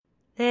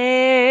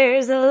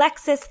There's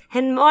Alexis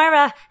and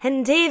Moira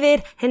and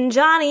David and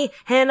Johnny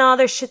and all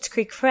their Schitt's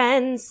Creek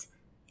friends.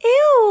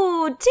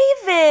 Ew,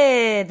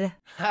 David.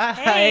 Hi.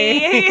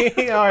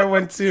 Hey. Oh, I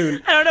went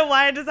soon. I don't know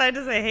why I decided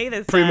to say hey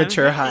this time.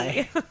 Premature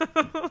hi.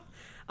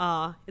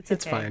 Aw, it's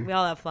It's okay. fine. We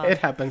all have fun. It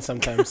happens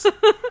sometimes.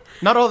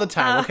 Not all the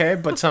time, okay?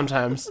 But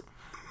sometimes.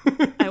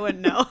 I wouldn't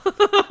know.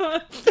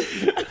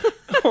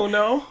 Oh,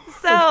 no?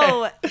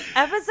 So,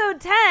 episode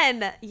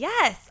 10.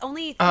 Yes,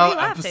 only 3 left,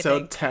 I episode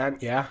think. 10,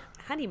 yeah.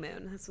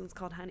 Honeymoon. This one's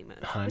called Honeymoon.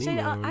 Which Honeymoon.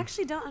 I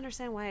actually don't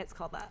understand why it's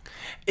called that.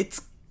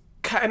 It's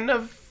kind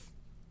of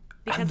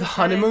Because the it's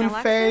Johnny and honeymoon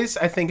Alexis? phase.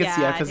 I think it's,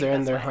 Yeah, I because think they're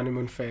in that's their why.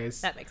 honeymoon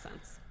phase. That makes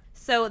sense.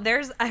 So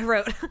there's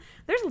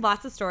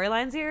lots of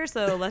storylines here,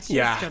 so let's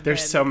just jump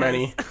there's in, so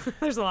many.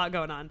 There's a lot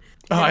going on.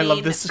 Oh, I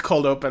love this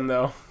cold open,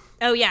 though.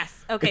 Oh,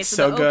 yes. Okay, It's so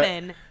so the good.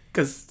 open,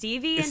 Because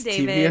Stevie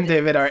and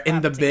David are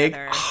in slept the big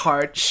together.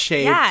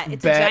 heart-shaped Yeah,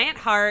 it's bed a giant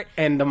heart.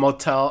 in the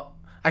motel.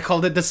 I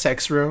called it the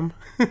sex room.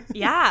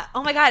 Yeah.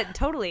 Oh my God.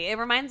 Totally. It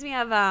reminds me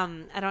of I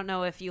don't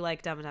know if you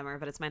like Dumb and Dumber,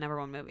 but it's my number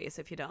 1 movie. So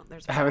if you don't,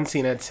 there's. I haven't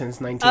seen it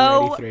since Oh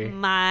 1993.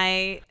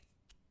 my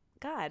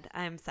God,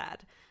 I'm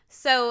sad.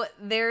 So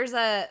there's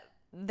a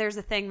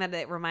thing that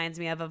it reminds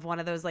me of one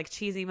of those like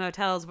cheesy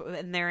motels,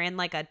 and they're in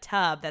like a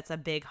tub that's a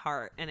big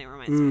heart, and it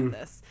reminds me of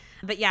this.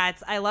 But yeah,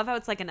 I love how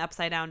it's like an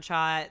upside down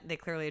shot. They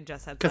clearly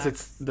just had Because sex.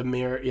 it's the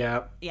mirror,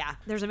 yeah. Yeah,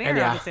 there's a mirror And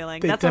on the ceiling.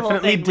 they That's a whole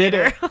definitely thing did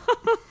later.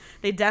 it.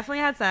 They definitely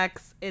had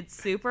sex. It's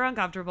super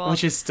uncomfortable.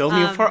 Which is still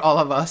new for all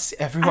of us.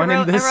 Everyone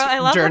in this I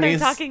love when journey they're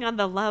is talking on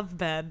the love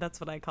bed. That's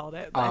what I called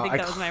it. I think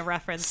that was my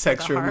reference.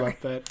 sex to the room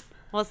heart. love bed.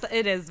 Well,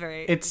 it is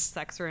very. It's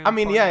sex room. I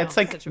mean, yeah, porno it's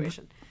like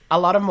situation. a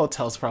lot of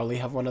motels probably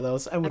have one of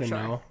those. I wouldn't sure.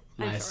 know.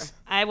 I'm Nice. sure.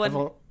 I would.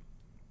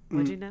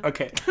 Would you know?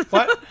 Okay.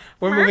 What?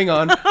 We're moving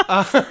on.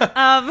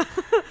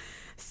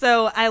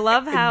 So I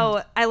love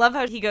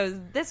how he goes,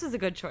 this was a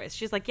good choice.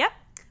 She's like, yep,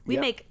 we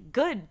Yep. make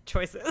good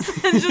choices.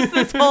 And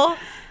just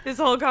this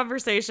whole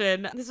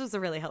conversation. This was a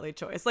really healthy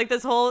choice. Like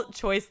this whole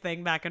choice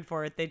thing back and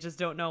forth. They just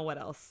don't know what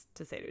else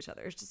to say to each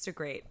other. It's just a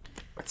great.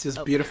 It's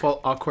just beautiful,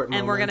 awkward moments.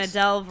 And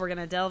we're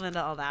gonna delve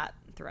into all that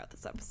throughout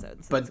this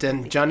episode. So But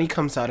then Johnny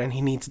comes out and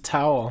he needs a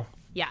towel.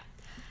 yeah.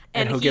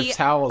 And who gives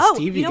towels?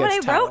 Stevie you know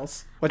gets what I wrote?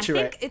 towels. What you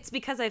I write? think it's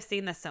because I've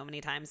seen this so many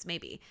times,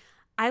 maybe.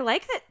 I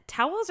like that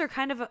towels are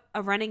kind of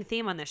a running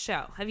theme on this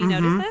show. Have you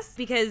Mm-hmm. noticed this?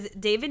 Because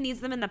David needs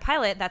them in the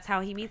pilot. That's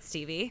how he meets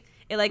Stevie.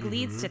 It like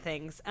leads Mm-hmm. to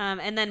things.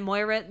 And then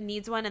Moira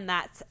needs one, and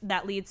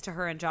that leads to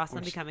her and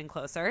Jocelyn becoming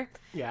closer.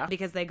 Yeah.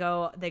 Because they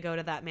go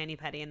to that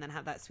mani-pedi and then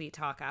have that sweet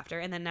talk after.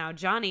 And then now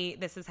Johnny,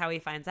 this is how he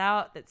finds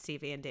out that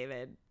Stevie and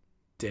David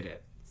Did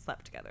it.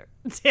 slept together.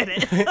 Did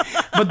it.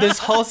 But this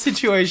whole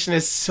situation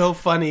is so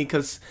funny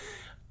because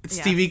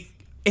Stevie,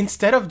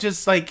 instead of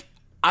just like,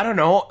 I don't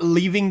know,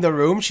 leaving the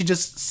room, she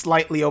just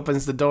slightly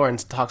opens the door and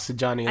talks to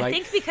Johnny. I Like,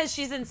 think because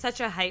she's in such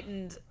a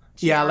heightened.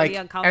 She's yeah, already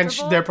like,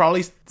 uncomfortable. and they're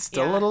probably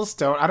still Yeah. a little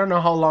stoned. I don't know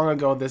how long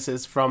ago this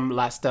is from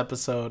last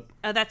episode.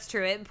 Oh, that's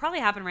true. It probably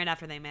happened right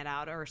after they made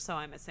out, or so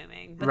I'm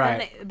assuming. But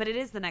Right. Then but it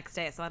is the next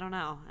day, so I don't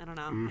know.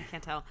 I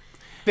can't tell.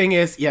 Thing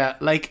is, yeah,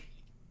 like,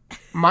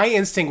 my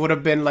instinct would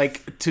have been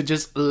like to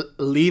just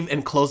leave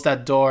and close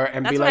that door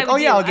and That's be what like, I would oh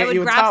yeah, do. I'll get I would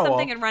you a grab towel.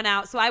 something and run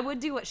out. So I would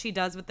do what she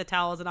does with the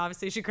towels, and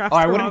obviously she grabs. Oh,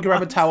 I the wouldn't wrong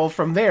grab a ones. towel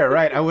from there,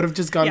 right? I would have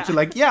just gone Yeah. to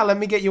like, yeah, let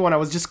me get you one. I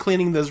was just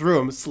cleaning this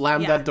room,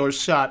 slam Yeah. that door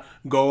shut,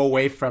 go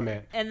away from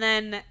it. And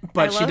then,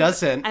 But she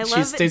doesn't. I She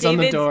love stays on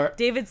the David's- door.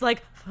 David's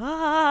like,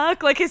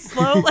 fuck, like his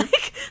slow,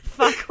 like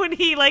fuck when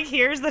he like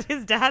hears that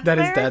his dad's That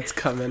there. his dad's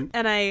coming.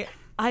 And I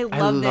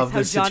love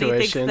this how Johnny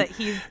situation. thinks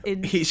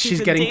that She's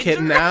in getting danger.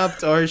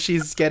 kidnapped or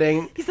she's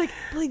getting. He's like,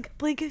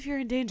 blink if you're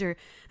in danger.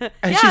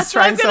 And she's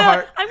trying so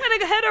hard. I'm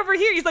gonna head over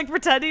here. He's like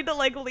pretending to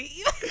like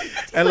leave.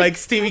 And like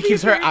Stevie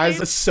keeps her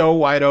eyes so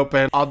wide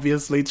open,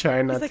 obviously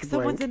trying not He's like, to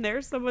someone's blink. in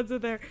there. Someone's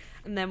in there.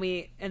 And then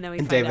we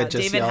find David out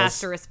just David has yells.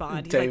 to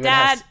respond. He's David like,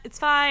 Dad, has- it's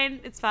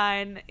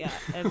fine. Yeah.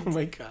 And Oh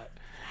my god.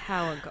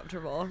 how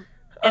uncomfortable.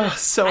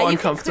 So You can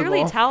uncomfortable.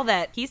 clearly tell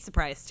that he's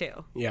surprised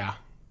too. Yeah.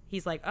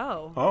 He's like,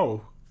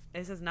 Oh.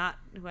 this is not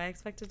who I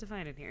expected to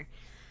find in here.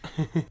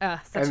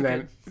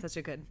 Such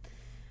a good.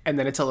 And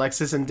then it's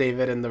Alexis and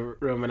David in the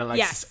room, and Alexis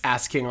Yes.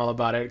 asking all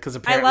about it because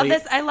apparently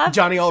this. I love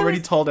Johnny she already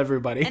was- told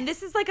everybody. And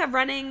this is like a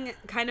running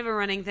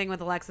thing with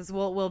Alexis.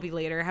 Will be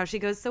later. How she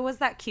goes, so was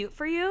that cute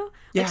for you?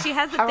 Yeah, Like she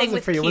has the how thing was it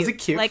with for you? cute. Was it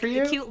cute like for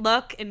you? the cute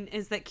look, and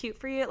is that cute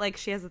for you? Like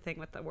she has a thing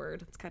with the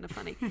word. It's kind of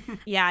funny.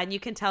 Yeah, and you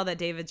can tell that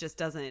David just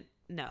doesn't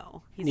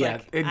know. He's Yeah,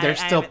 like, they're I still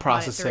haven't thought it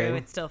processing. through.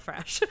 It's still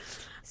fresh.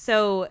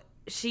 So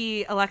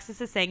Alexis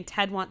is saying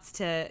Ted wants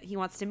to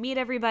meet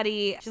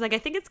everybody. She's like, I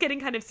think it's getting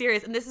kind of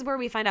serious. And this is where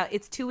we find out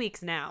it's 2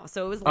 weeks now.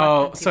 So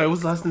it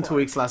was less than 2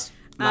 weeks last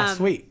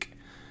week.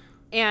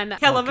 And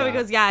I love how he God.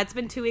 goes, yeah, it's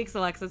been 2 weeks,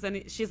 Alexis.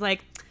 And she's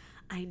like,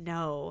 I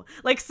know.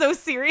 Like so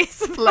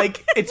serious. about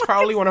Like it's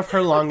probably one of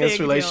her longest big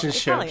deal. It probably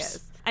relationships.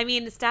 is. I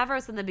mean,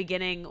 Stavros in the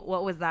beginning,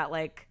 what was that,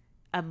 like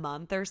a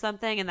month or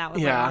something? And that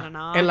was Yeah, like on and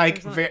off. and or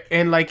like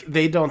something.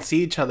 they don't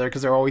see each other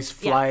because they're always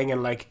flying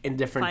and like in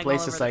different Flying all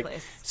places. over the Like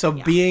place. so,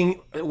 Yeah.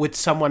 being with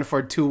someone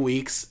for 2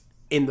 weeks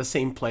in the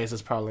same place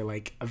is probably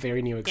like a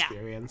very new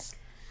experience.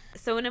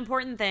 So an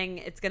important thing,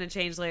 it's going to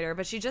change later,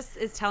 but she just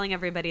is telling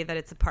everybody that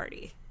it's a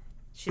party.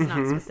 She's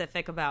not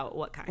specific about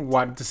what kind.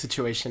 What the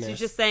situation is. She's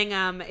just saying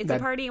it's a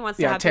party. He wants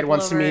to have Ted people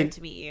wants over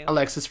to meet you.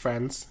 Alexa's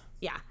friends.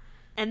 Yeah.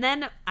 And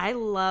then I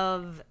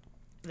love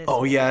this.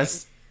 Oh, thing.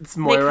 yes. It's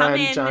Moira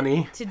and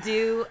Johnny. To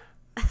do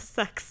a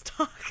sex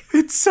talk.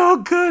 It's so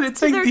good.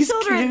 It's like their these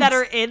children kids that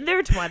are in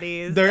their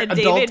 20s. They're and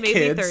adult David maybe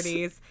kids.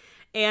 30s.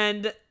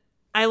 And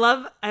I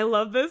love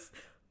this.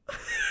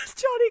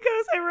 Johnny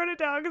goes, I wrote it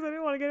down because I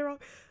didn't want to get it wrong.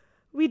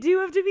 We do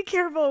have to be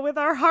careful with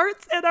our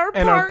hearts and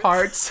our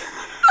parts.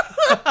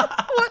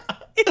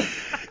 What is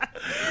that?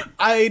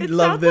 I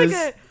love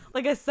this.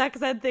 Like a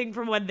sex ed thing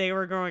from when they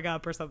were growing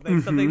up or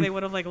something. Something they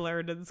would have like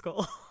learned in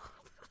school.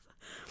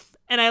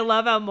 And I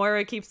love how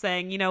Moira keeps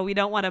saying, we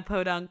don't want a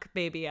podunk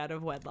baby out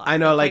of wedlock. I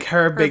know, That's, like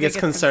her biggest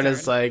concern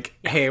is like,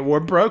 hey,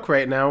 we're broke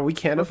right now. We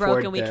can't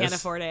afford broke and this. we can't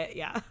afford it.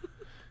 Yeah.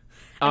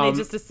 And they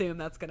just assume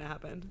that's going to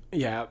happen.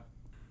 Yeah.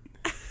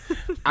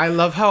 I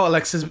love how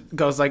Alexis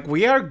goes like,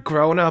 we are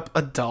grown up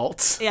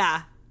adults.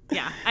 Yeah.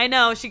 Yeah. I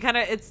know. She kind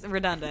of, it's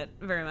redundant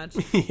very much.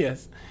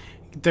 Yes.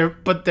 They're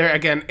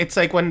again, it's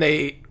like when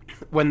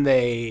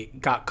they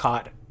got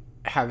caught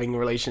having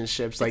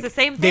relationships, like the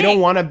same thing. They don't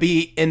want to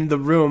be in the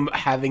room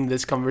having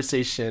this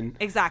conversation.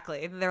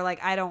 Exactly. They're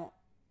like, I don't,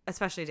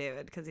 especially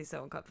David, because he's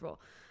so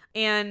uncomfortable.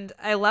 And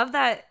I love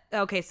that.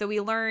 Okay, so we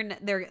learn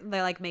they're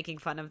like making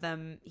fun of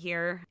them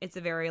here. It's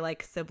a very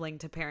like sibling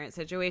to parent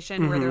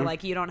situation where they're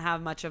like, you don't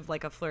have much of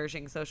like a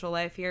flourishing social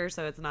life here,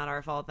 so it's not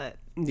our fault that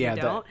you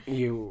don't.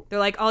 They're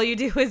like, all you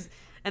do is,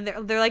 and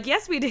they're like,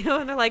 yes, we do,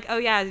 and they're like, oh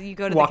yeah, you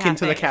go to walk the cafe,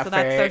 into the cafe, so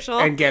that's social,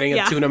 and getting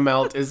a tuna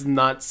melt is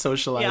not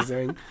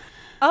socializing. Yeah.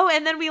 Oh,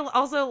 and then we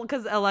also,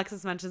 because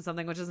Alexis mentioned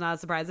something which is not a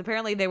surprise.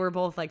 Apparently, they were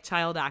both like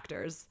child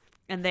actors.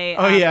 And they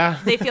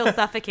they feel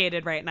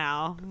suffocated right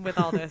now with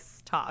all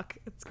this talk.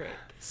 It's great.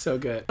 So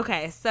good.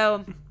 Okay,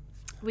 so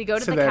we go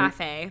to the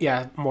cafe.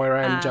 Yeah,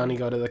 Moira and Johnny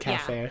go to the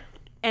cafe. Yeah.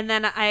 And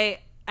then I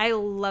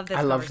love this.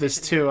 I love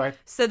this too.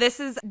 So this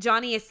is,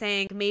 Johnny is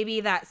saying maybe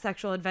that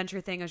sexual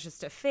adventure thing is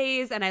just a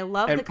phase. And I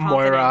love the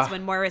confidence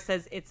when Moira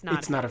says it's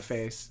not a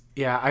phase.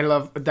 Yeah, I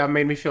love, that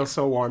made me feel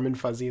so warm and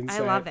fuzzy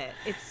inside. I love it.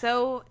 It's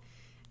so,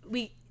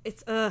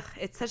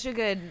 it's such a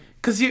good,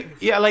 because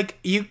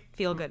you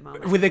feel good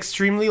moment. With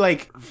extremely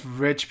like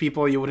rich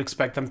people, you would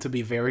expect them to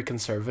be very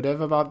conservative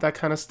about that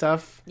kind of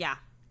stuff. Yeah.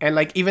 And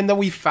like, even though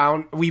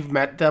we've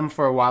met them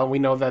for a while, we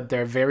know that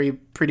they're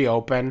pretty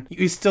open.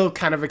 You still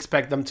kind of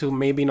expect them to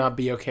maybe not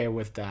be okay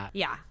with that.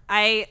 Yeah.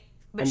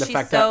 But the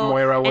fact that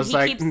Moira was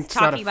like, keeps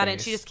talking about it,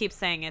 and she just keeps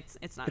saying it's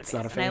not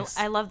a phase.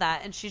 And I love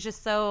that, and she's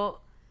just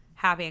so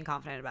happy and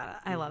confident about it.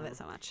 I love it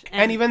so much.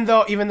 And even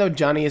though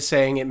Johnny is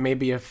saying it may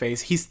be a phase,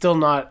 he's still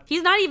not.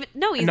 He's not even.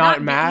 No, he's not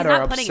not mad he's or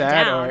not putting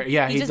upset it down. or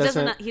He just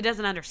doesn't. He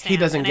doesn't understand. He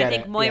doesn't get it. I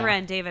think Moira yeah.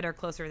 and David are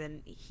closer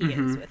than he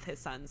is with his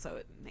son, so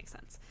it makes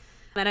sense.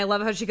 And I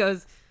love how she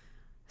goes,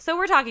 so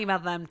we're talking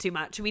about them too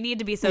much. We need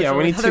to be social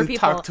with other people. Yeah, we need to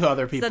talk to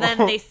other people. So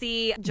then they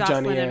see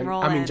Jocelyn and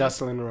Roland.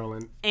 Jocelyn and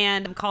Roland.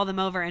 And call them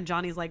over, and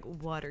Johnny's like,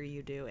 what are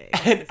you doing?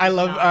 And I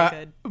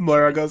love,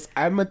 Moira goes,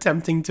 I'm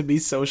attempting to be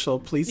social.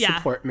 Please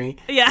support me.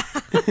 Yeah.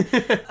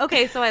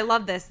 Okay, so I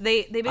love this.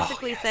 They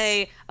basically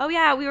say, oh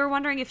yeah, we were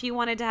wondering if you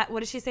wanted to, what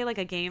does she say, like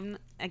a game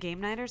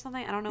night or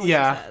something? I don't know what she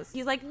says.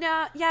 He's like,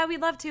 no, yeah, we'd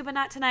love to, but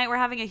not tonight. We're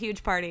having a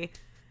huge party.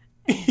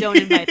 Don't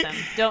invite them.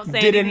 Don't say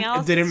anything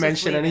else. Didn't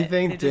mention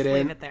anything. Just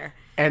leave it there.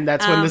 And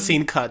that's when the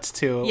scene cuts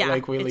too. Yeah,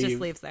 like we leave. It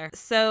just leaves there.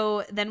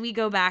 So then we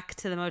go back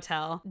to the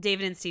motel.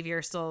 David and Stevie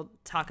are still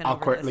talking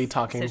awkwardly over this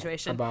talking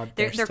situation. About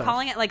they're stuff.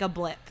 calling it like a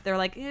blip. They're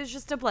like, it's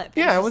just a blip.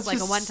 Yeah, it was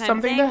just like a one-time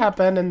something thing that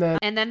happened, and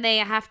then they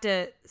have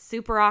to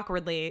super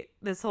awkwardly.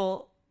 This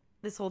whole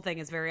thing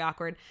is very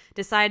awkward.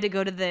 Decide to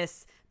go to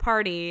this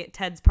party,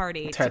 Ted's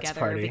party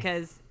together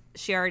because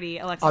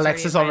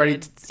Alexis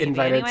already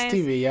invited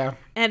Stevie, yeah.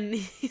 And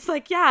he's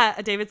like, yeah.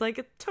 David's like,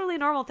 a totally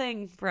normal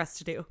thing for us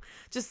to do.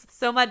 Just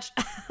so much,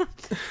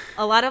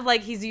 a lot of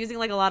like, he's using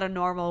like a lot of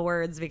normal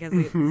words because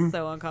it's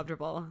so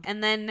uncomfortable.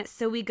 And then,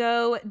 so we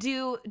go,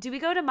 do we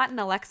go to Mutt and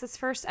Alexis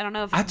first? I don't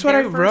know if that's what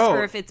I wrote.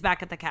 Or if it's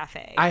back at the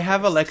cafe. I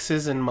have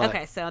Alexis and Mutt.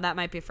 Okay, so that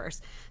might be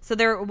first. So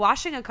they're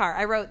washing a car.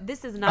 I wrote,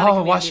 this is not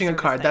a washing a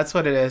car. That's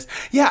what it is.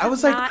 Yeah, I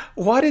was like,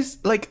 what is,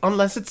 like,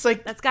 unless it's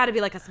like. That's got to be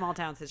like a small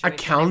town situation. A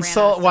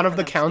council, one of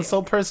the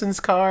council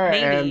person's car.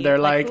 Maybe. And they're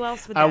like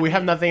we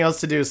have nothing else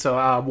to do,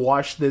 so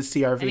wash this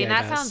CRV. I mean,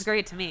 that sounds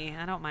great to me.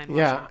 I don't mind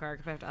washing a car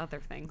compared to other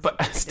things.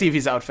 But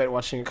Stevie's outfit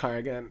washing a car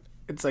again.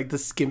 It's like the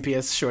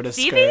skimpiest, shortest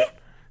Stevie? skirt.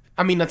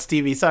 I mean, not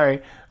Stevie,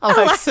 sorry.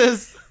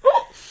 Alexis.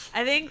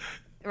 I think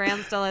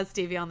Rand still has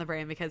Stevie on the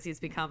brain because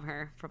he's become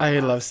her. I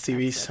love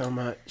Stevie so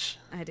much.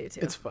 I do too.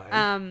 It's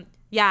fine.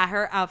 Yeah,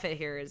 her outfit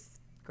here is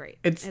great.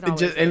 It's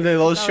just in the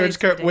little short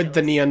skirt with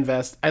the neon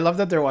vest. I love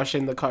that they're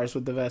washing the cars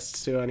with the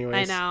vests too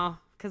anyways. I know.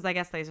 Because I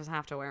guess they just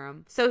have to wear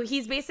them. So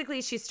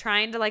she's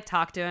trying to like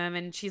talk to him,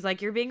 and she's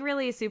like, "You're being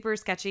really super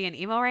sketchy and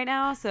emo right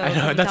now." So I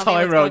know that's all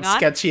I wrote: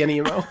 sketchy and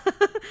emo.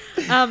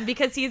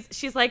 Because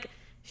she's like,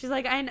 She's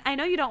like, I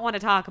know you don't want to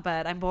talk,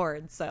 but I'm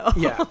bored, so.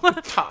 Yeah,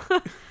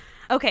 talk.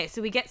 Okay,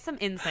 so we get some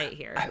insight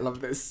here. I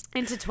love this.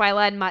 Into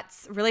Twyla and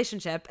Mutt's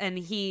relationship, and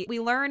we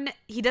learn,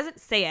 he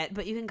doesn't say it,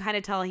 but you can kind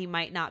of tell he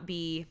might not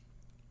be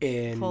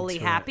fully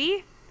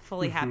happy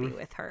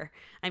with her.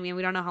 I mean,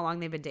 we don't know how long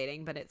they've been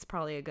dating, but it's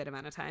probably a good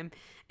amount of time.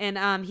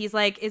 And he's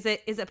like, is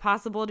it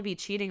possible to be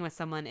cheating with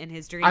someone in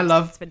his dreams?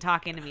 He's been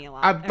talking to me a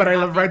lot. But I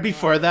love right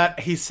before that,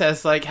 he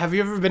says, like, have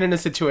you ever been in a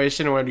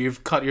situation where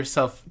you've caught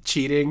yourself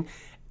cheating?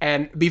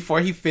 And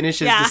before he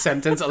finishes the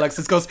sentence,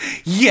 Alexis goes,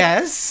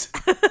 yes.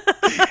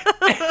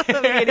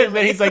 And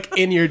then he's like,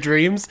 in your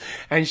dreams.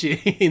 And she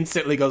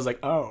instantly goes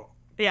like, oh.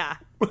 Yeah.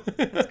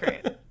 That's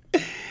great.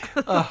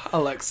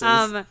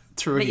 Alexis.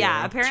 True but yeah,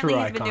 hero, apparently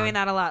he's icon. been doing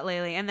that a lot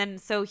lately. And then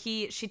so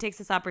she takes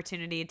this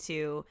opportunity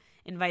to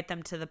invite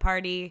them to the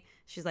party.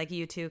 She's like,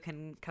 you two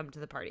can come to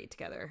the party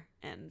together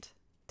and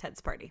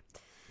Ted's party.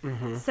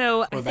 Mm-hmm.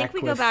 So I think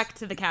we go back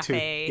to the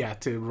cafe.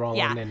 To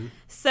Roland. And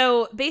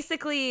so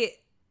basically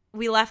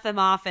we left them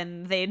off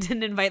and they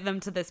didn't invite them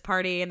to this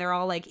party and they're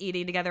all like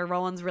eating together.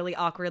 Roland's really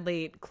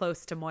awkwardly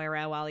close to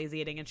Moira while he's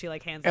eating and she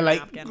like hands him a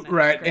napkin.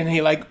 And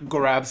he like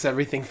grabs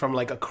everything from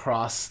like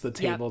across the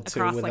table too.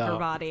 Across like her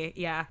body.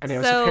 Yeah. And it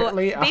was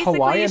apparently a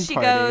Hawaiian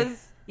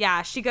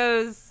party. She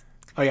goes.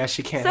 Oh yeah,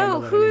 she can't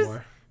handle it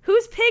anymore.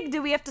 Whose pig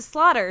do we have to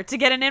slaughter to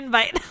get an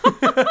invite?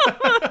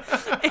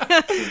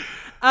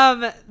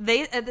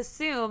 They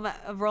assume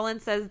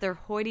Roland says they're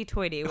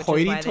hoity-toity, which is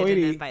why they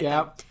didn't invite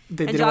them.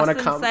 They didn't want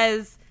to come.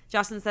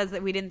 Jocelyn says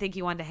that we didn't think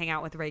you wanted to hang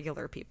out with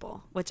regular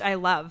people, which I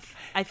love.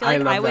 I feel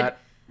like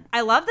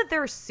I love that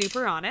they're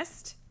super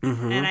honest,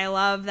 and I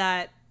love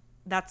that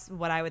that's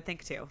what I would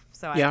think too.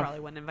 So I probably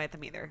wouldn't invite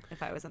them either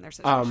if I was in their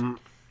situation.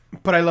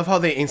 But I love how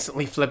they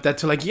instantly flip that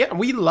to like, yeah,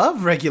 we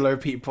love regular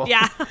people.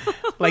 Yeah.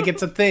 Like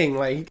it's a thing.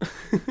 Like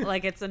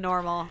it's a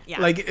normal.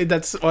 Yeah. Like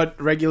that's what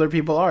regular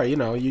people are. You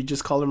know, you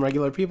just call them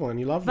regular people and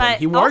you love them.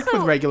 He worked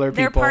with regular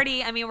people. Their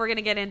party, I mean, we're going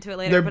to get into it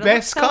later. Their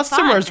best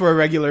customers were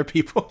regular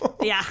people.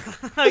 Yeah.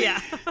 Oh,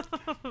 yeah.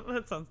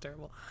 That sounds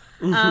terrible.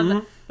 Mm-hmm.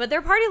 But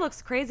their party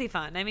looks crazy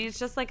fun. I mean, it's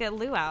just like a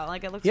luau.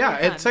 Like it looks really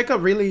fun. It's like a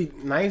really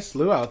nice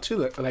luau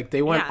too. Like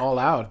they went all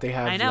out. They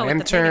have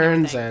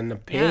lanterns and a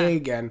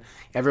pig and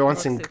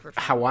everyone's in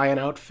Hawaiian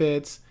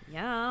outfits.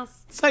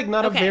 Yes. It's like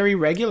not a very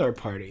regular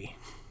party.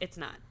 It's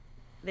not.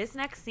 This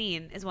next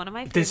scene is one of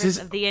my favorites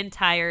of the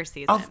entire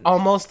season. Of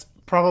almost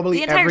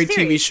probably every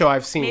TV show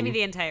I've seen. Maybe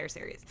the entire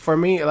series. For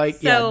me, like,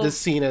 this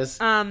scene is...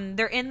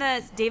 they're in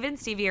David and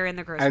Stevie are in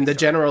the grocery store. And the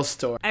general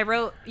store. I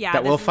wrote,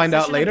 that we'll find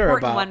out later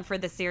about. One for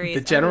the series.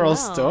 The general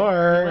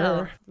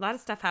store. A lot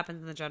of stuff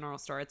happens in the general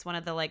store. It's one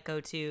of the, like,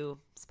 go-to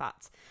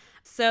spots.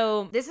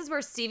 So this is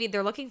where Stevie,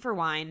 they're looking for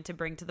wine to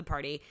bring to the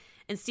party.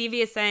 And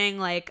Stevie is saying,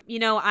 like, you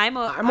know, I'm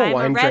a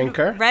wine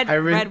drinker. Red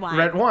wine.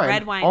 Red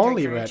wine.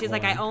 Only drinker. red She's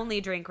wine. like, I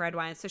only drink red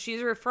wine. So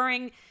she's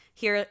referring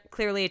here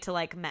clearly to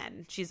like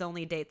men. She's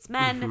only dates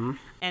men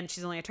and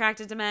she's only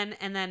attracted to men.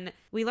 And then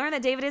we learn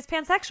that David is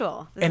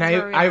pansexual. And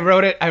I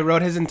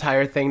wrote his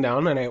entire thing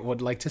down and I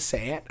would like to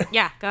say it.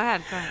 Yeah, go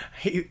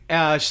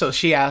ahead. So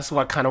she asked,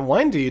 what kind of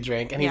wine do you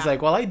drink? And he's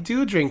like, well, I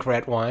do drink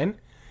red wine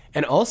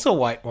and also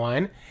white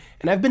wine.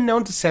 And I've been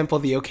known to sample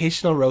the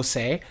occasional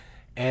rosé.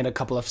 And a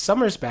couple of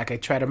summers back, I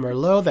tried a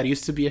Merlot that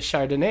used to be a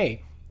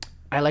Chardonnay.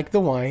 I like the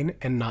wine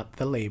and not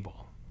the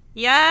label.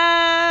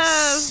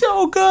 Yes!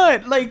 So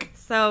good! Like,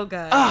 so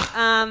good.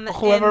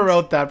 Whoever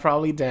wrote that,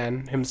 probably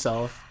Dan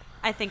himself.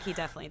 I think he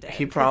definitely did.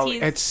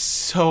 It's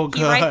so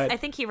good. I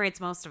think he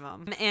writes most of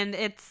them.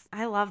 And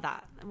I love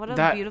that. What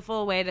a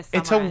beautiful way to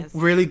summarize. It's a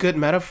really good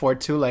metaphor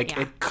too. Like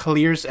it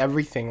clears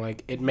everything.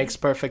 Like it makes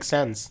perfect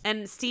sense.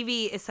 And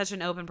Stevie is such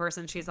an open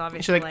person. She's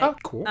obviously like, oh,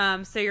 cool.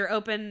 So you're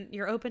open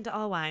to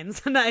all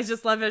wines. And I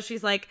just love it.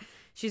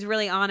 She's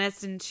really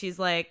honest and she's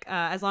like,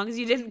 as long as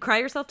you didn't cry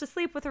yourself to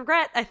sleep with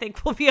regret, I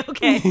think we'll be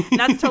okay. And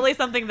that's totally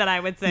something that I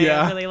would say.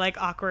 A really like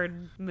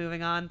awkward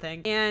moving on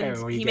thing.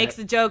 And he makes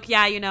a joke.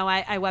 Yeah, you know,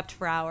 I wept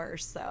for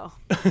hours. So.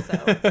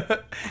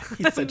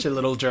 He's such a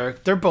little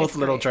jerk. They're both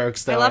little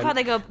jerks though. I love how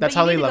they go. That's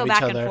how they love each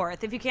other. Back and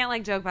forth. If you can't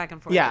like joke back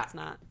and forth, it's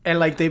not. And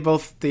like they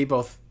both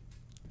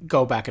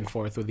go back and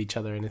forth with each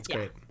other and it's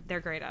great.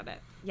 They're great at it.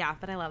 Yeah,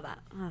 but I love that.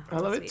 Oh, I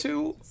love it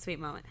too. Sweet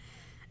moment.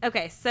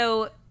 Okay,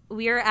 so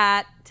we're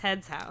at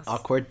Ted's house.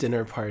 Awkward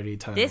dinner party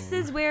time. This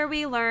is where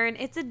we learn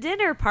it's a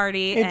dinner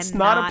party. It's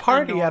not a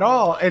party at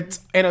all. It's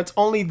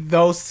only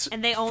those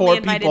four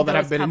people that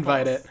have been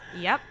invited.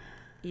 Yep.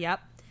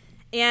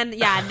 And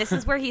and this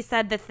is where he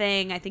said the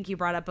thing I think you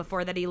brought up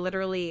before that he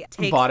literally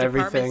takes bought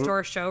department everything.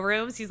 Store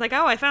showrooms. He's like,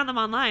 oh, I found them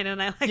online,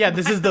 and I like. Yeah,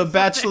 this is the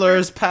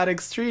Bachelor's Pad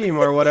Extreme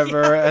or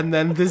whatever, and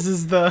then this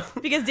is the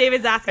because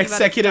David's asking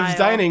executive's about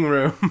dining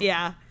room.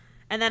 Yeah,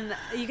 and then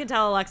you can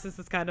tell Alexis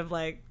is kind of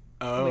like.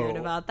 weird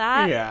about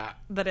that. Yeah.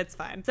 But it's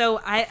fine. So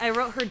I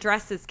wrote her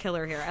dress is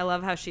killer here. I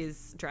love how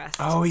she's dressed.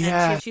 Oh,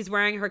 yeah. And she's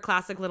wearing her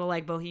classic little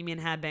like bohemian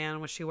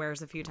headband, which she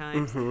wears a few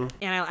times. And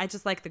I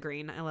just like the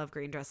green. I love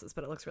green dresses,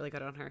 but it looks really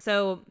good on her.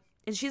 So,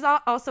 and she's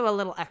also a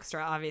little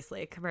extra,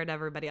 obviously, compared to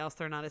everybody else.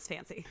 They're not as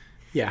fancy.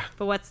 Yeah.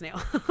 But what's new?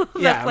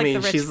 Yeah, like I mean, the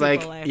rich she's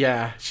like, life.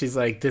 yeah, she's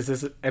like, this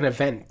is an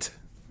event.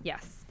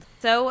 Yes.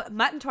 So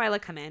Mutt and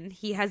Twyla come in.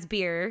 He has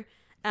beer,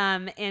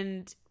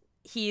 and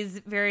he's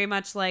very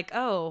much like,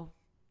 oh,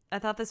 I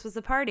thought this was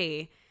a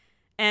party.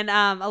 And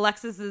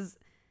Alexis is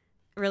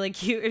really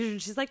cute. And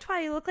she's like,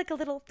 Twyla, you look like a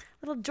little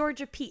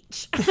Georgia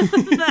peach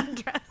in that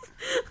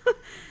dress.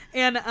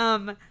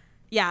 And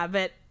yeah,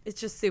 but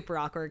it's just super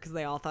awkward because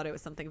they all thought it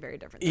was something very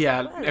different.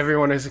 Yeah,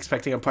 everyone is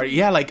expecting a party.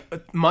 Yeah,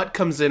 like Mutt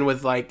comes in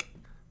with like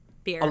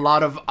beer. A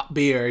lot of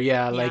beer.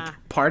 Yeah, like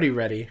party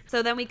ready.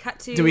 So then we cut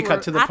to. Do we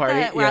cut to the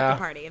party? We're at the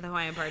party, the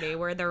Hawaiian party,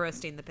 where they're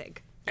roasting the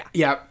pig.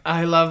 Yeah,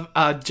 I love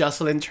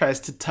Jocelyn tries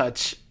to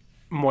touch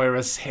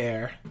Moira's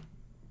hair.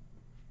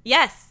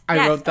 Yes.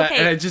 I wrote that, okay.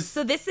 and I just...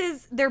 So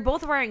they're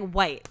both wearing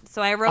white.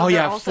 So I wrote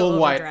they're also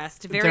full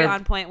overdressed. White. Very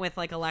on point with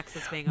like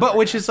Alexis being But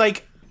which is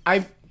like,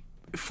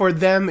 for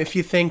them, if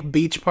you think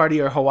beach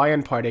party or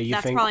Hawaiian party, you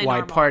think white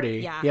normal.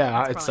 Party.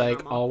 Yeah, it's like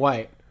normal. all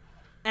white.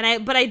 And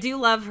I do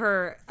love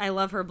her. I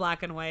love her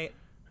black and white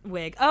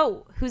wig.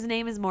 Oh, whose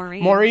name is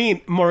Maureen?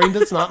 Maureen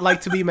does not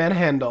like to be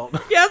manhandled.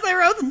 Yes, I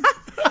wrote that.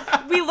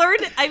 We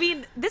learned, I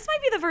mean, this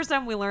might be the first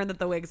time we learned that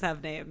the wigs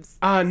have names.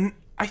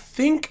 I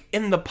think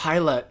in the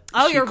pilot.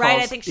 Oh, you're right.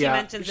 I think she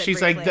mentions it She's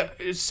briefly.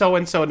 like, so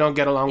and so don't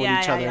get along with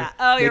each other. Yeah.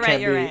 Oh, you're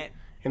right. You're right.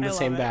 In the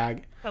same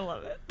bag. I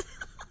love it.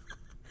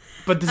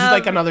 But this is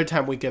like another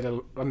time we get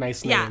a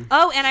nice name. Yeah.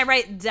 Oh, and I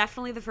write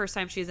definitely the first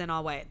time she's in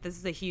all white. This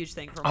is a huge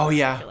thing for her.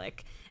 I feel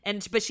like.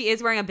 But she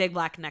is wearing a big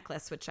black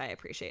necklace, which I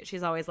appreciate.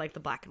 She's always like the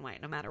black and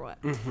white, no matter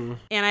what. Mm-hmm.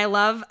 And I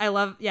love,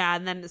 yeah.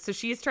 And then, so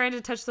she's trying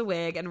to touch the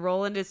wig, and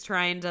Roland is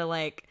trying to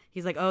like,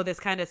 he's like, oh, this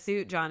kind of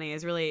suit, Johnny,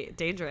 is really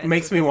dangerous.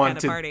 Makes me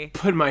want to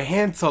put my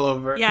hands all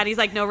over. Yeah, and he's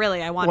like, no,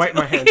 really, I want wipe to.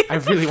 my hands. I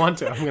really want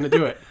to. I'm going to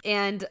do it.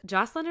 And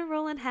Jocelyn and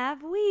Roland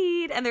have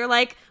weed, and they're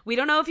like, we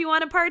don't know if you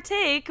want to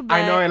partake, but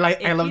I know,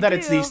 I love that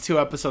it's these two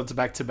episodes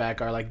back to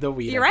back are like the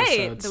weed episodes.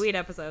 You're right, the weed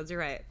episodes,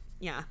 you're right.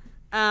 Yeah.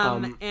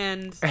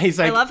 And he's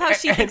like, I love how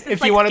she thinks it's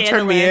if you want to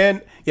turn me in,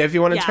 if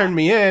you want to turn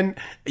me in,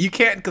 you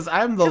can't because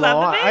I'm the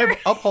law. I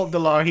uphold the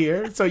law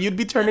here, so you'd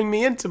be turning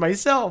me into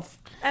myself.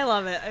 I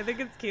love it. I think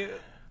it's cute.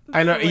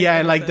 I know,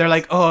 and like they're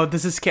like, oh,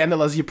 this is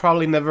scandalous. You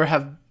probably never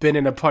have been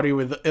in a party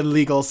with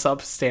illegal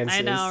substances.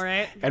 I know,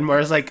 right? And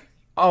Moira's like,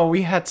 oh,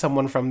 we had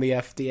someone from the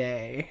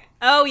FDA.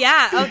 Oh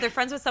yeah, they're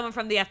friends with someone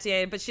from the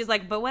FDA, but she's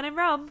like, but when in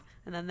Rome,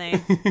 and then they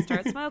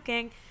start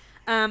smoking.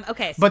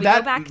 Okay, so but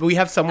go back. We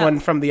have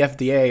someone from the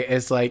FDA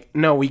is like,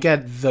 no, we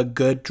get the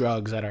good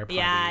drugs at our parties.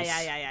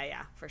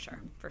 Yeah, for sure.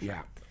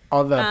 Yeah,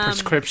 all the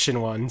prescription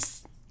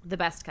ones. The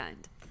best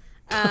kind.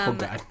 Oh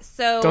God!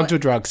 So don't do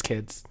drugs,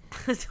 kids.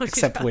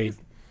 Except weed.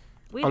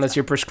 Unless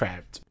you're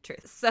prescribed.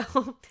 Truth.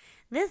 So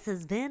this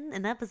has been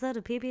an episode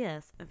of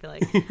PBS. I feel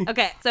like.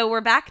 Okay, so we're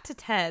back to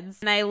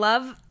Ted's, and I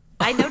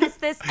noticed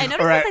this. I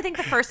think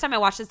the first time I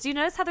watched this. Do you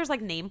notice how there's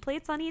like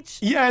nameplates on each?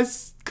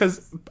 Yes,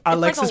 because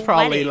Alexis like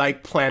probably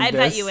like planned this. I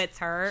bet you it's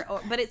her,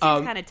 but it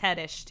seems kind of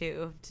Ted-ish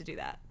too to do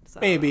that. So.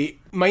 Maybe.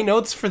 My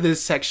notes for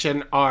this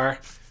section are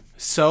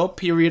so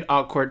period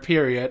awkward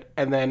period,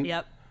 and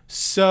then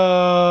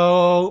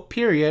so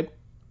period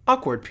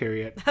awkward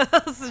period.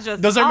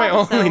 Those are my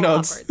only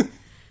notes.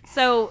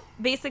 So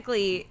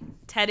basically,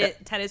 Ted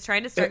is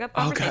trying to start up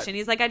conversation.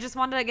 He's like, I just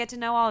wanted to get to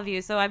know all of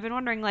you. So I've been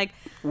wondering, like,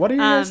 what are you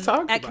guys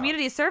talking about? At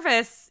community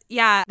service,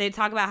 yeah, they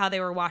talk about how they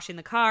were washing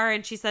the car,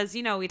 and she says,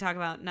 we talk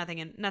about nothing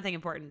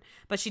important.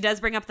 But she does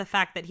bring up the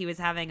fact that he was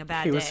having a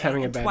bad day. He was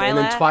having a bad day. And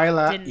then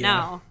Twyla didn't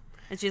know.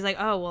 And she's like,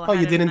 oh, well,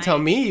 you didn't tell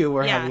me you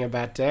were having a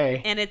bad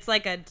day. And it's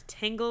like a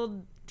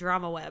tangled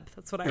drama web.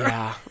 That's what I wrote.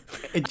 Yeah.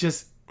 It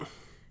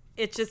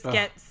just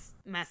gets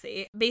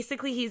messy.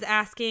 Basically, he's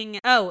asking,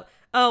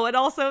 and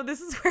also this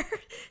is where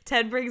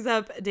Ted brings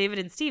up David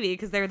and Stevie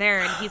because they're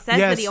there, and he says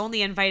that he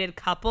only invited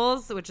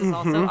couples, which is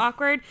also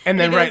awkward. And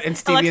then and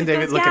Stevie Alexis and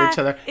David look at each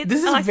other.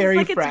 This is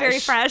very fresh. It's very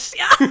fresh.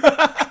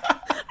 Yeah.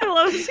 I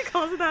love it. She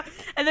calls it that.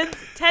 And then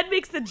Ted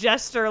makes the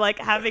gesture like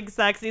having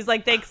sex. And he's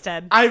like, "Thanks,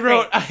 Ted." I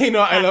wrote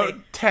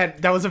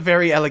Ted. That was a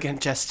very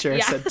elegant gesture,"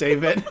 said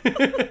David.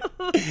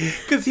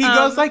 Because he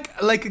goes like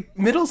a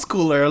middle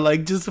schooler,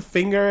 like just a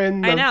finger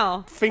in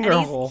the finger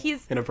hole.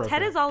 He's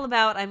Ted is all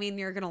about. I mean,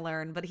 you're gonna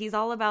learn, but he's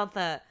all about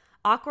the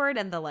awkward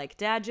and the like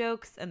dad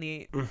jokes and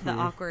the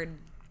awkward.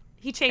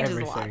 He changes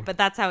a lot, but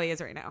that's how he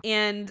is right now.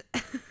 And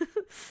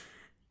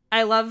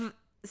I love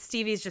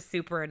Stevie's just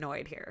super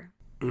annoyed here.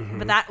 Mm-hmm.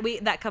 But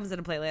that comes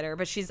into play later.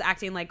 But she's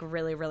acting like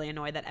really, really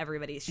annoyed that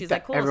she's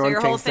like, cool. So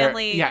your whole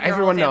family,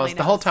 everyone knows.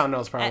 The whole town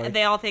knows probably.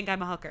 They all think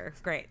I'm a hooker.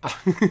 Great.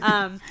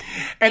 And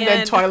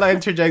then Twyla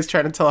interjects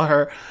trying to tell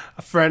her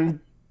a friend,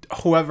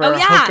 whoever,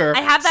 hooker.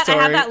 I have that. Story.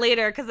 I have that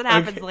later because it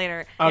happens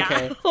later.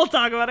 Okay, we'll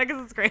talk about it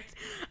because it's great.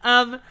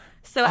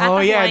 So at Oh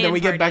the yeah, Hawaiian and then we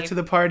get back party- to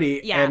the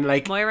party, Yeah, and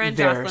like Moira and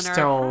they're Jocelyn are,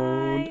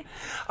 stoned. "Hi."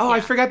 Oh, I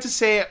Yeah. forgot to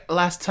say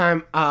last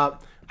time.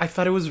 I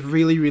thought it was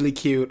really really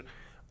cute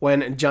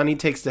when Johnny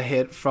takes the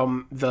hit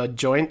from the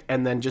joint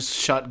and then just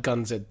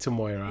shotguns it to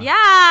Moira. Yeah,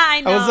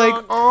 I know. I was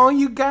like, oh,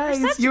 you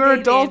guys, such you're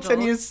baby adults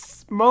and you angels.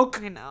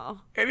 smoke, I know.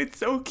 and it's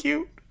so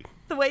cute.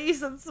 The way you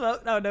said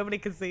smoke. No, nobody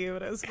could see you,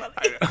 but it was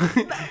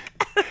funny.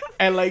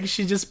 And like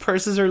she just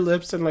purses her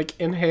lips and like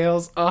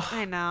inhales. Oh,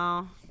 I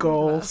know.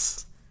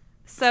 goals.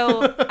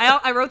 So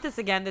I wrote this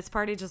again. This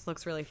party just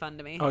looks really fun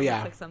to me. Oh, yeah.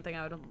 It's like something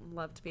I would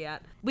love to be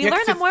at. We Yeah, learned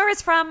 'cause that it's-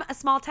 Moira's from a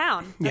small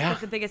town. That's Yeah. like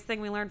the biggest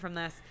thing we learned from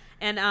this.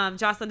 And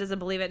Jocelyn doesn't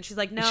believe it. And she's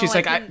like, no. She's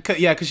like, couldn't-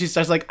 yeah, because she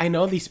starts like, I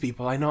know these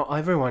people. I know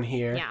everyone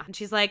here. Yeah. And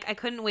she's like, I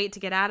couldn't wait to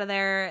get out of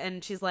there.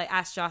 And she's like,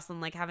 asked Jocelyn,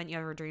 like, haven't you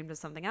ever dreamed of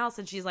something else?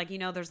 And she's like,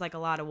 there's like a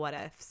lot of what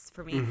ifs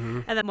for me.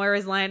 Mm-hmm. And then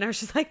Moira's lying there.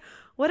 She's like,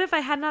 what if I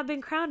had not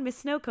been crowned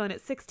Miss Snowcone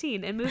at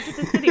 16 and moved to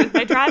the city with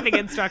my driving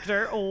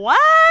instructor?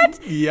 What?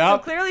 So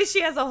Yep. clearly she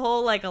has a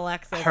whole like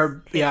Alexis.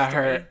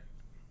 history.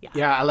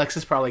 Yeah,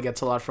 Alexis probably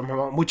gets a lot from her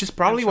mom, which is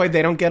probably why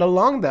they don't get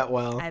along that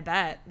well. I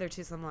bet they're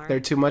too similar. They're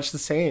too much the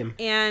same.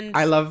 And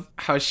I love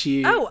how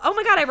she. oh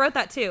my god, I wrote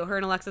that too. Her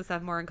and Alexis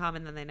have more in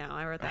common than they know.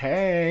 I wrote that.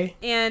 Hey.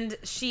 And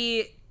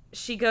she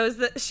goes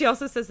that she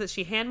also says that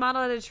she hand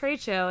modeled at a trade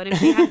show, and if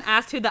she hadn't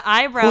asked who the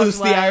eyebrows Who's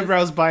was, the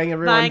eyebrows buying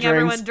everyone drinks?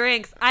 everyone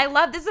drinks. I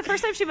love this is the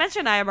first time she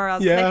mentioned eyebrows.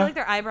 'Cause I Yeah. feel like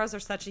their eyebrows are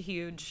such a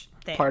huge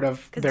thing. Part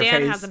of because their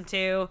Dan face. has them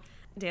too,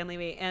 Dan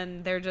Levy,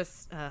 and they're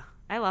just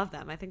I love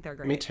them. I think they're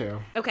great. Me too.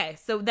 Okay,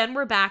 so then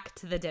we're back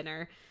to the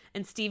dinner,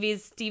 and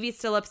Stevie's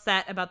still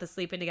upset about the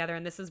sleeping together,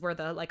 and this is where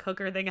the like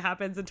hooker thing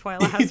happens, and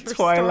Twyla has her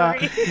Twyla.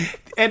 story.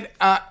 And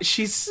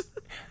she's.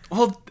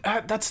 Well,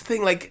 that's the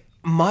thing. Like,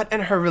 Mutt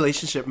and her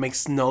relationship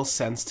makes no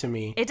sense to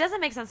me. It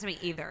doesn't make sense to me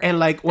either. And,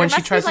 like, when There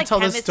she must tries be, to like, tell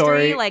the chemistry,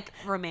 story- like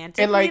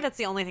romantically, and, like- that's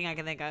the only thing I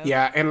can think of.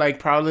 Yeah, and like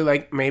probably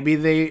like maybe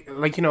they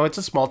like it's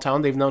a small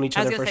town. They've known each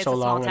I was other gonna for say so it's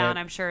a small long. town. and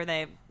I'm sure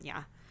they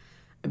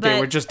they but-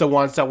 were just the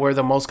ones that were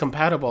the most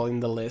compatible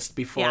in the list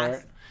before.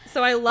 Yes.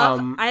 So I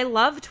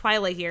love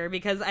Twyla here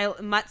because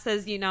Mutt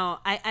says,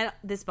 I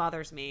this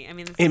bothers me. I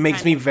mean, this It is makes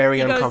kind me of- very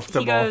he goes-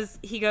 uncomfortable.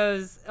 He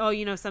goes,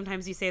 oh,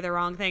 sometimes you say the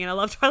wrong thing, and I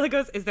love Twyla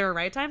goes, is there a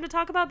right time to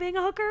talk about being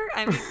a hooker?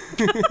 I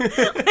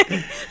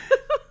mean,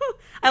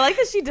 I like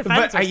that she defends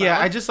But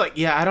herself.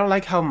 I don't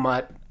like how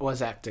Mutt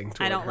was acting.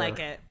 I don't her. like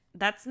it.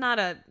 That's not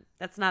a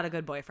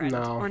good boyfriend,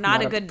 No, or not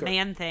a not a good good-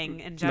 man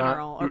thing in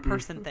general, or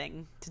person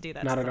thing to do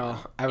that. Not to at all.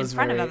 someone I was in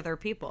front very- of other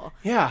people.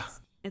 Yeah,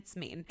 It's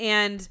mean.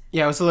 And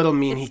yeah, it was a little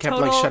mean. It's He kept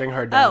total- like shutting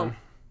her down. Oh,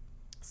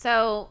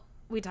 so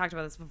we talked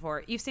about this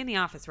before. You've seen The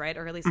Office, right?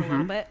 Or at least a Mm-hmm.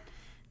 little bit.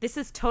 This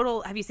is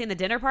total. Have you seen the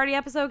dinner party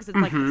episode? Because it's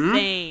like the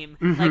same,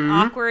 like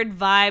awkward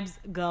vibes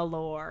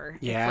galore.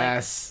 It's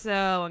Yes. like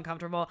so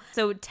uncomfortable.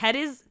 So Ted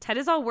is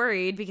all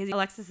worried because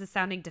Alexis is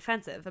sounding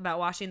defensive about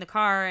washing the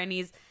car, and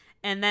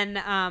then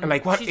And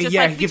like, what- she's just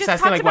yeah, like, he "We keeps just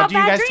asking, talked like, what about do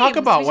you bad guys talk dreams.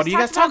 about? We What just do you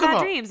guys talked talk bad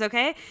about?" dreams,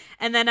 okay?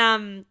 And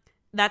then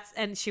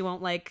and she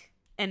won't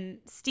and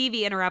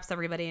Stevie interrupts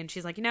everybody, and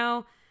she's like,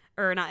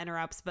 or not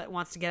interrupts, but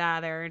wants to get out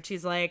of there, and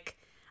she's like,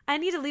 I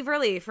need to leave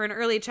early for an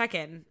early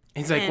check-in.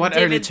 He's like, And what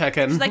early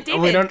check-in? She's like, We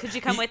David, don't- could you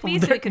come with me?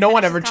 So we could no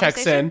one finish ever this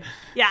checks conversation?" in.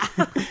 Yeah.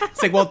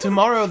 It's like, well,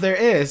 tomorrow there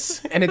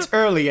is, and it's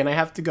early, and I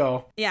have to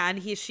go. Yeah,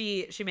 and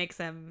she makes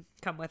him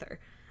come with her.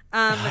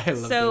 I love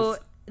So this.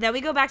 then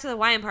we go back to the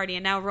Hawaiian party,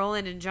 and now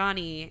Roland and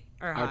Johnny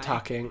are high.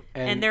 Talking,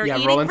 And they're yeah,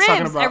 eating Roland's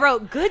talking ribs. about. I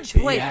wrote, good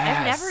choice.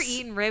 I've Yes. never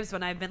eaten ribs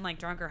when I've been like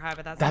drunk or high,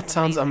 but That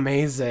sounds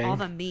amazing. All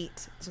the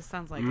meat just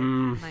sounds like a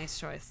nice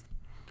choice.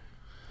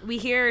 We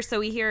hear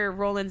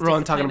Roland's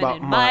Roland talking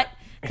disappointment about in Mutt.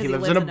 'cause He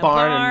lives in a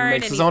barn and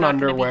makes his he's own not gonna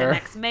be underwear. the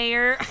next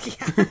mayor.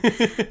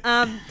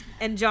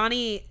 And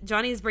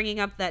Johnny's bringing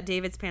up that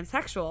David's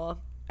pansexual.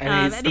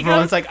 And he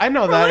Roland's goes, like, I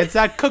know that. It's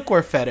that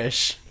cookware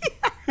fetish.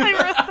 I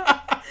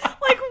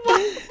wrote, like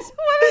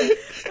what?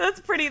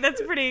 That's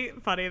pretty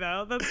funny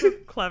though. That's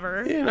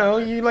clever.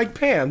 You like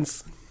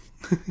pans.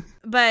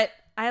 But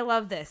I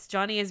love this.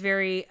 Johnny is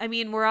very,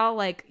 we're all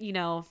like,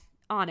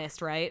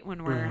 honest, right?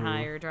 When we're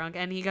high or drunk.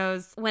 And he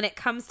goes, when it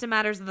comes to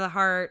matters of the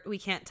heart, we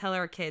can't tell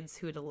our kids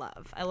who to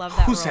love. I love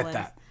that. Who said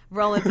that?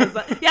 Roland says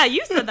that. Yeah,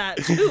 you said that.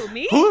 Who,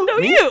 me? Who? No,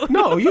 Me? you.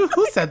 No, you.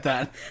 Who said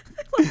that?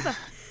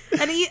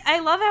 And I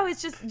love how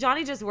it's just,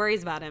 Johnny just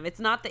worries about him. It's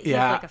not that he's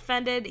Yeah. like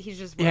offended. He's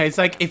just Yeah, worried it's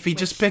like about him, if he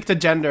just which- picked a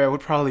gender, it would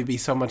probably be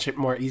so much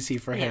more easy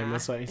for him. Yeah,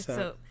 That's what he it's said.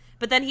 so,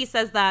 but then he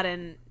says that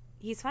and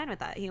he's fine with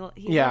that. He's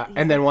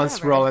And then like, once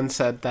whatever. Roland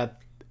said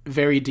that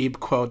very deep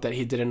quote that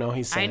he didn't know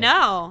he said. I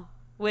know.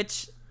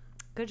 Which,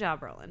 good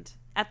job, Roland.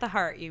 At the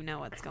heart, you know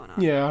what's going on.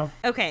 Yeah.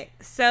 Okay,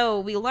 so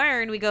we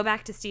go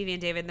back to Stevie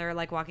and David, and they're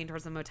like walking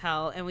towards the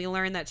motel, and we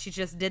learn that she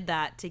just did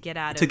that to get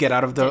out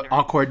of the dinner.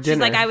 awkward dinner.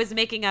 She's like, I was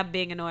making up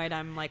being annoyed.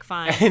 I'm like,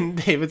 fine. And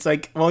David's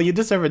like, well, you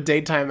deserve a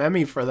daytime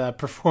Emmy for that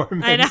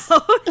performance. I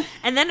know.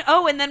 and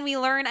then we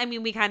learn,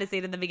 we kind of say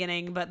it in the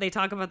beginning, but they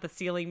talk about the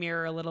ceiling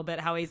mirror a little bit,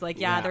 how he's like,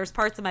 yeah. there's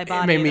parts of my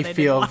body It made me that I didn't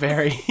feel want.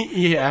 very,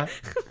 yeah.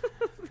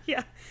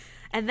 Yeah.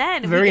 And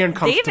then Very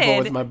uncomfortable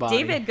David, with my body.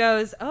 David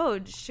goes, "Oh,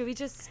 should we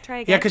just try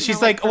again?" Yeah, because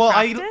she's like, for well,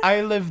 practice?"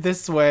 I live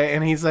this way.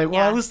 And he's like, well,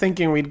 Yeah. I was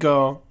thinking we'd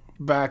go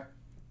back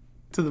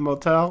to the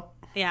motel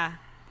Yeah,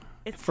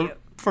 it's for, cute.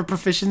 for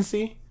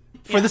proficiency.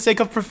 For Yeah. the sake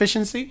of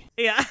proficiency.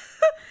 Yeah.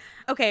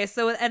 Okay,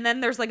 so and then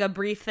there's like a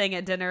brief thing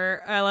at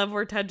dinner. I love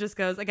where Ted just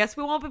goes, "I guess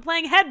we won't be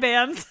playing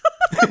headbands."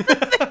 I'm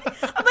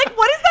like,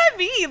 what does that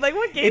mean? Like,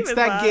 what game It's is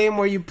that game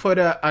where you put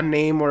a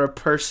name or a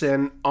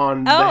person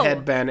on the Oh.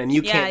 headband and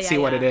you Yeah, can't yeah, see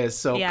what yeah. it is.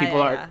 So Yeah, people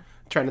yeah, are yeah.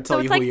 trying to So tell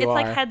it's you like who you are.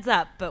 like Heads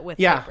Up, but with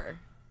Yeah. paper.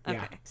 Yeah.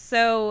 Okay.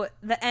 So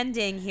the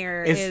ending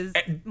here is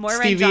Moira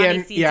and Stevie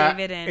Johnny see yeah,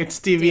 David and it's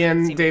Stevie David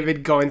and see me.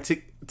 David going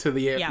to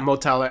the Yeah.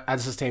 motel at the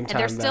same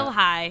time. And they're that- still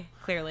high,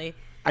 clearly.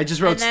 I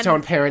just wrote and then-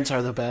 Stone parents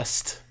are the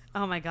best.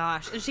 Oh my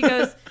gosh. And she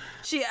goes,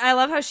 I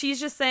love how she's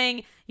just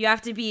saying you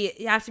have to be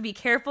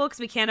careful because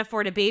we can't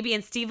afford a baby,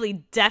 and Steve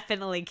Lee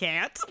definitely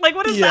can't. Like,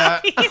 what does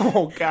Yeah. that mean?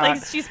 Oh god.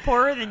 Like, she's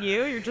poorer than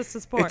you. You're just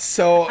as poor. It's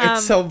so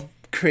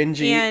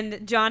cringy.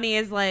 And Johnny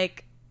is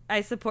like,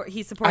 he supports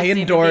I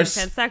David endorse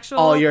being pansexual.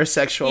 all your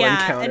sexual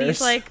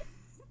encounters. And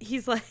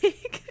he's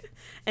like,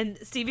 and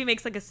Stevie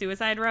makes like a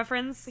suicide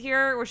reference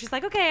here where she's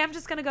like, okay, I'm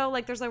just gonna go,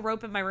 like, there's a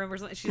rope in my room or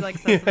something. She like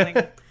says something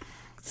to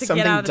Something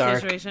get out of the dark.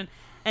 situation.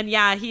 And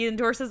yeah, he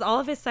endorses all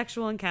of his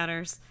sexual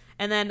encounters.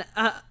 And then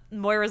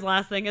Moira's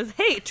last thing is,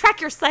 hey, track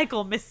your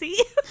cycle, Missy.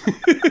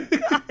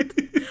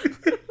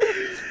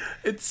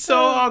 It's so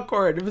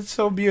awkward. It was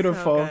so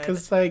beautiful good.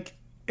 because like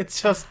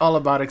it's just all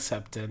about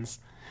acceptance.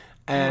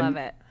 I And love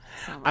it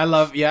so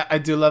much. I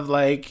do love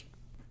like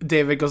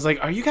David goes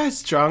like, "Are you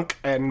guys drunk?"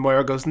 And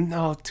Moira goes,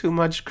 "No, too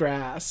much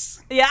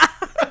grass." Yeah.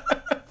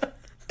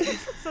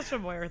 Such a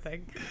Moira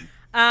thing.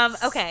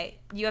 Okay,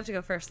 you have to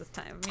go first this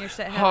time. Your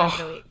shit head of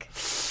the week.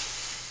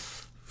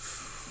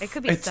 It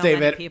could be It's so David.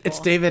 many people. It's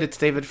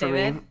David for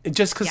David? me.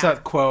 Just because Yeah.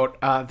 that quote,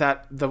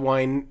 that the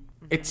wine,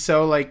 it's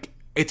so like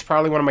it's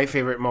probably one of my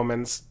favorite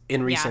moments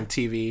in recent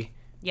TV.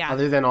 Yeah.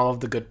 Other than all of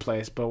The Good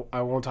Place, but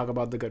I won't talk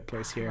about The Good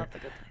Place here. Love The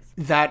Good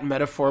Place. That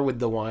metaphor with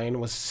the wine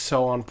was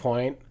so on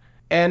point.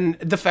 And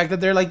the fact that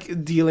they're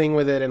like dealing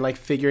with it and like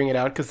figuring it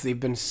out because they've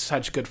been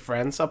such good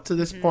friends up to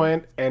this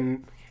point.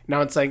 And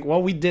now it's like,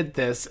 well, we did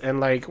this and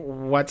like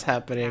what's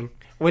happening?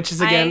 Which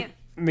is again,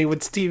 me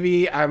with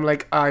Stevie, I'm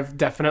like, I've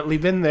definitely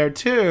been there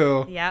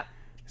too. Yep.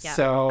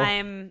 So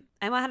I'm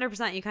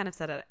 100%. You kind of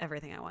said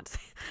everything I want to say.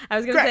 I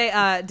was going to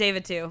say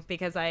David too,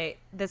 because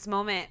this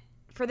moment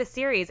for the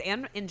series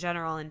and in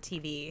general in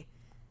TV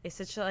is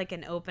such like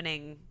an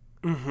opening,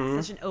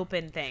 such an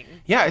open thing.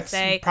 Yeah, to it's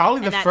say, probably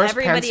and the that first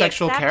everybody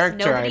pansexual accepts.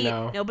 character I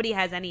know. Nobody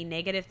has any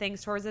negative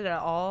things towards it at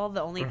all.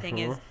 The only thing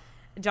is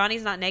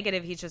Johnny's not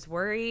negative. He's just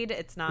worried.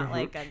 It's not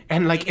like a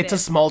And like it's a negative-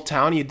 small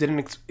town.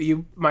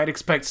 You might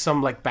expect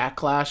some like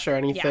backlash or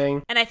anything.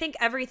 Yeah. And I think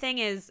everything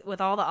is with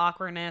all the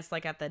awkwardness,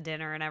 like at the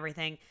dinner and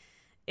everything.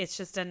 It's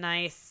just a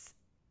nice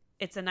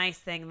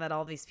thing that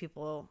all these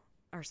people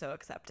are so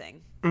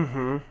accepting,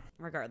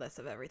 regardless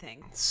of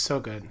everything. So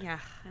good. Yeah,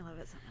 I love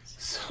it so much.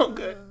 So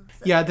good.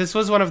 Yeah, this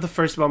was one of the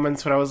first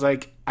moments when I was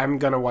like, I'm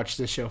gonna watch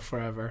this show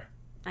forever.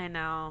 I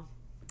know.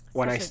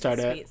 When I Such a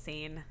started- sweet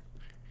scene.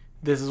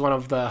 This is one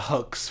of the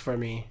hooks for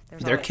me.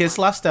 There's Their always kiss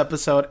one. last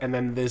episode and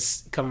then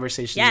this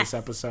conversation Yes. this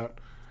episode.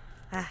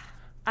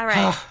 All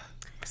right,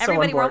 So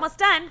everybody, on we're board. almost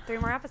done. 3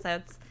 more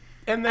episodes.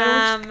 And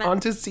then we're on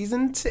to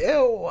season 2.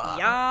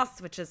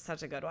 Yes, which is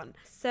such a good one.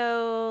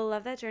 So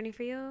love that journey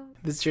for you.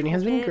 This journey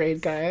has been It's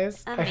great,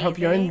 guys. I hope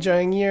you're amazing.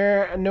 enjoying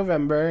your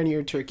November and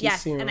your turkey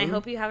Yes, soon. and I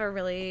hope you have a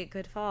really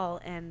good fall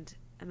and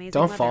amazing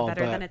Don't weather, fall,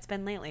 better but- than it's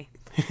been lately.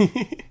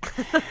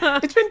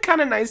 It's been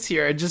kind of nice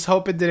here. I just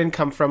hope it didn't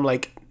come from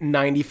like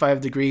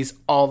 95 degrees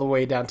all the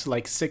way down to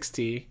like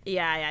 60.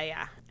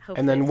 Yeah. Hopefully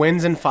And then it's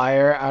winds and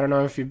fire. I don't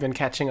know if you've been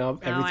catching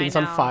up. No, I Everything's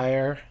on know.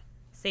 fire.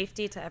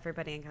 safety to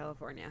everybody in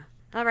California.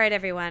 All right,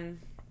 everyone.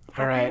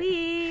 All right. Happy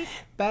week.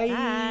 Bye.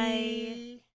 Bye.